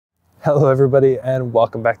Hello everybody and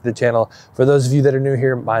welcome back to the channel. For those of you that are new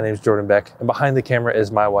here, my name is Jordan Beck and behind the camera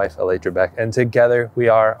is my wife, Elytra Beck, and together we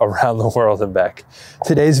are around the world in Beck.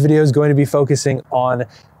 Today's video is going to be focusing on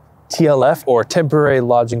TLF, or Temporary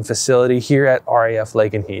Lodging Facility, here at RAF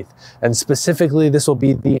Lakenheath. And specifically, this will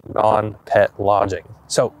be the non-pet lodging.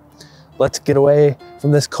 So let's get away from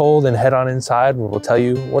this cold and head on inside and we'll tell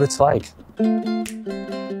you what it's like.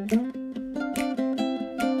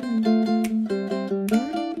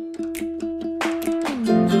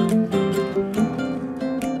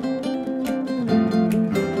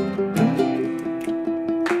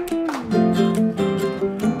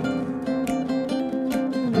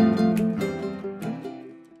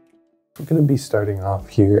 We're going to be starting off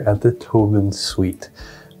here at the Tobin Suite.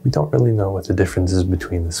 We don't really know what the difference is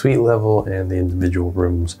between the suite level and the individual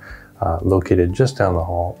rooms located just down the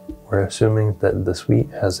hall. We're assuming that the suite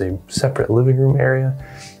has a separate living room area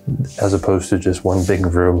as opposed to just one big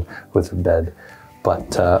room with a bed.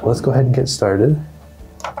 But let's go ahead and get started.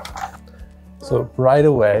 So right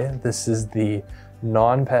away, this is the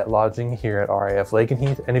non-pet lodging here at RAF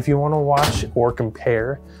Lakenheath. And if you want to watch or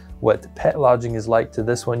compare what the pet lodging is like to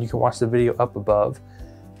this one, you can watch the video up above.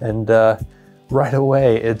 And right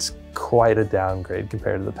away, it's quite a downgrade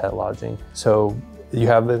compared to the pet lodging. So you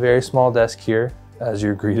have a very small desk here as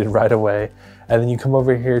you're greeted right away. And then you come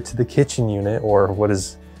over here to the kitchen unit, or what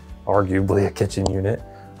is arguably a kitchen unit.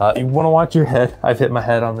 You want to watch your head. I've hit my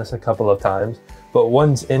head on this a couple of times, but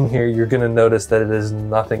once in here, you're going to notice that it is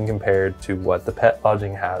nothing compared to what the pet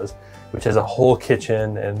lodging has, which has a whole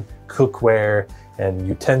kitchen and cookware and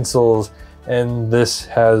utensils. And this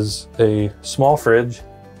has a small fridge,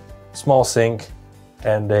 small sink,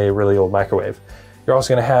 and a really old microwave. You're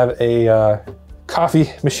also going to have a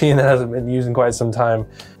coffee machine that hasn't been used in quite some time,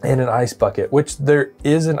 and an ice bucket, which there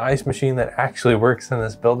is an ice machine that actually works in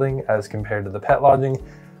this building as compared to the pet lodging,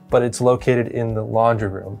 but it's located in the laundry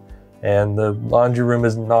room. And the laundry room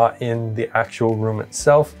is not in the actual room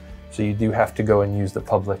itself, so you do have to go and use the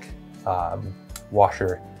public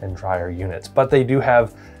washer and dryer units. But they do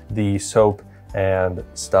have the soap and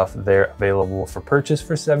stuff there available for purchase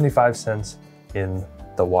for 75 cents in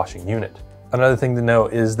the washing unit. Another thing to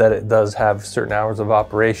note is that it does have certain hours of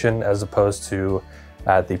operation, as opposed to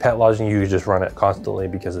at the pet lodging, you just run it constantly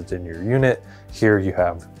because it's in your unit. Here you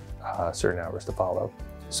have certain hours to follow.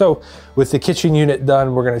 So with the kitchen unit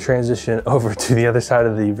done, we're going to transition over to the other side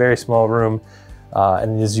of the very small room.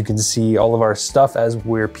 And as you can see, all of our stuff as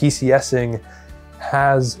we're PCSing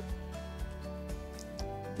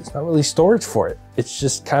it's not really storage for it. It's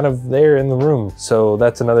just kind of there in the room. So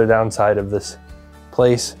that's another downside of this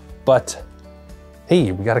place. But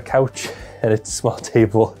hey, we got a couch and a small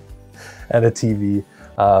table and a TV.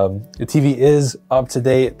 The TV is up to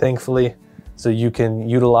date, thankfully. So you can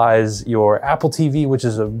utilize your Apple TV, which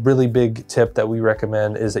is a really big tip that we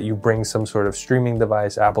recommend, is that you bring some sort of streaming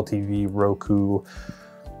device, Apple TV, Roku,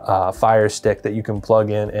 Fire Stick that you can plug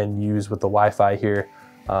in and use with the Wi-Fi here.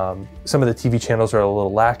 Some of the TV channels are a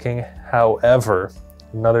little lacking. However,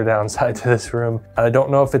 another downside to this room, and I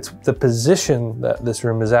don't know if it's the position that this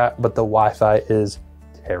room is at, but the Wi-Fi is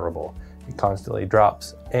terrible. It constantly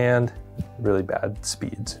drops and really bad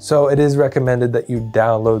speeds. So it is recommended that you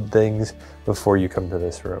download things before you come to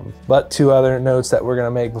this room. But two other notes that we're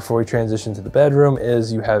gonna make before we transition to the bedroom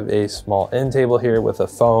is you have a small end table here with a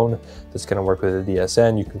phone that's gonna work with a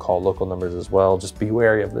DSN. You can call local numbers as well. Just be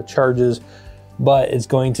wary of the charges, but it's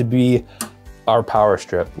going to be our power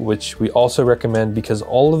strip, which we also recommend because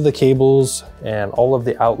all of the cables and all of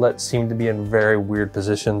the outlets seem to be in very weird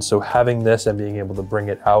positions. So having this and being able to bring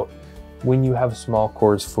it out when you have small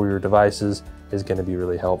cords for your devices is going to be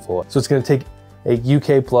really helpful. So it's going to take a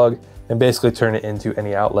UK plug and basically turn it into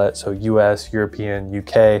any outlet. So US, European,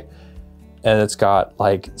 UK, and it's got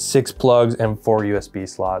like 6 plugs and 4 USB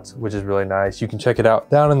slots, which is really nice. You can check it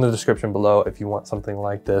out down in the description below if you want something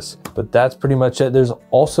like this. But that's pretty much it. There's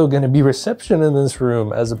also going to be reception in this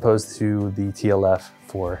room as opposed to the TLF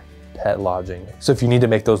for pet lodging. So if you need to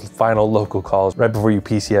make those final local calls right before you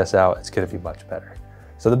PCS out, it's going to be much better.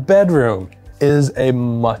 So the bedroom is a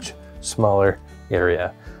much smaller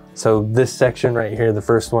area. So this section right here, the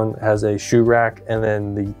first one, has a shoe rack, and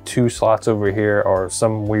then the 2 slots over here are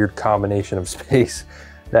some weird combination of space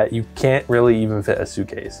that you can't really even fit a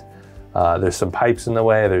suitcase. There's some pipes in the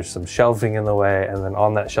way, there's some shelving in the way, and then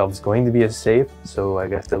on that shelf is going to be a safe, so I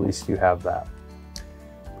guess at least you have that.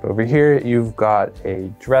 But over here, you've got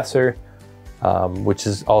a dresser, which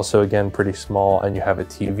is also, again, pretty small, and you have a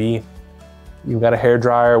TV. You've got a hair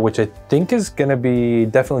dryer, which I think is gonna be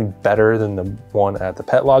definitely better than the one at the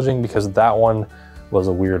pet lodging, because that one was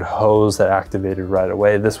a weird hose that activated right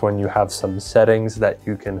away. This one, you have some settings that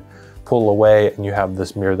you can pull away, and you have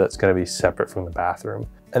this mirror that's going to be separate from the bathroom.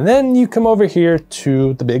 And then you come over here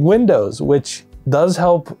to the big windows, which does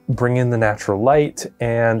help bring in the natural light,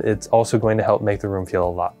 and it's also going to help make the room feel a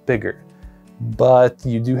lot bigger. But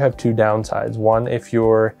you do have two downsides. One, if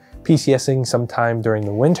you're PCSing sometime during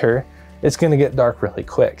the winter, it's going to get dark really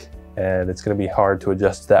quick, and it's going to be hard to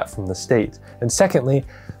adjust that from the States. And secondly,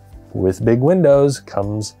 with big windows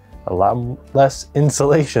comes a lot less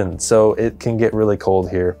insulation, so it can get really cold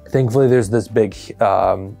here. Thankfully, there's this big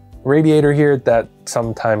radiator here that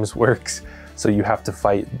sometimes works, so you have to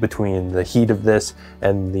fight between the heat of this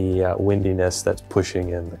and the windiness that's pushing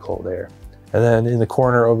in the cold air. And then in the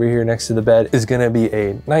corner over here next to the bed is going to be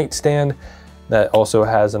a nightstand that also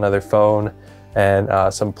has another phone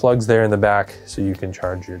and some plugs there in the back so you can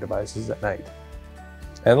charge your devices at night.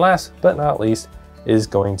 And last but not least is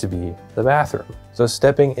going to be the bathroom. So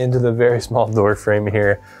stepping into the very small door frame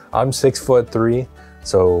here, I'm 6'3",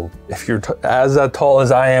 so if you're as tall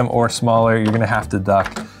as I am or smaller, you're gonna have to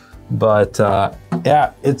duck. But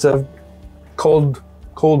yeah, it's a cold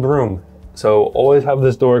room. So always have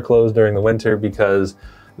this door closed during the winter because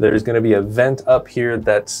there's gonna be a vent up here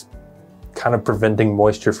that's kind of preventing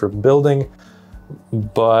moisture from building.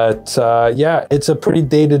 But yeah, it's a pretty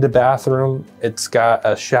dated bathroom. It's got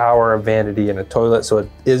a shower, a vanity, and a toilet, so it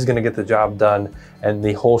is gonna get the job done. And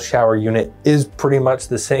the whole shower unit is pretty much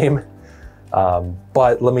the same.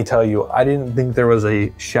 But let me tell you, I didn't think there was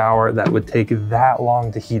a shower that would take that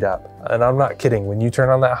long to heat up. And I'm not kidding, when you turn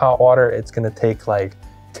on that hot water, it's gonna take like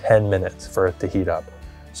 10 minutes for it to heat up.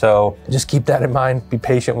 So just keep that in mind, be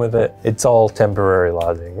patient with it. It's all temporary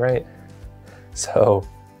lodging, right? So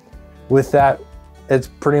with that, it's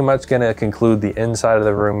pretty much gonna conclude the inside of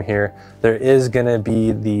the room here. There is gonna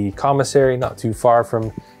be the commissary not too far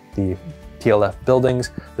from the TLF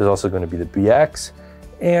buildings. There's also gonna be the BX,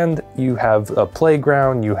 and you have a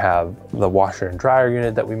playground, you have the washer and dryer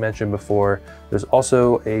unit that we mentioned before. There's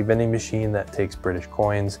also a vending machine that takes British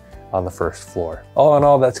coins on the first floor. All in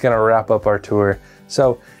all, that's gonna wrap up our tour.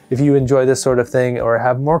 So if you enjoy this sort of thing or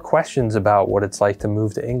have more questions about what it's like to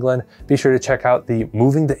move to England, be sure to check out the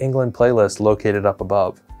Moving to England playlist located up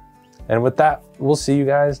above. And with that, we'll see you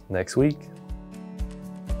guys next week.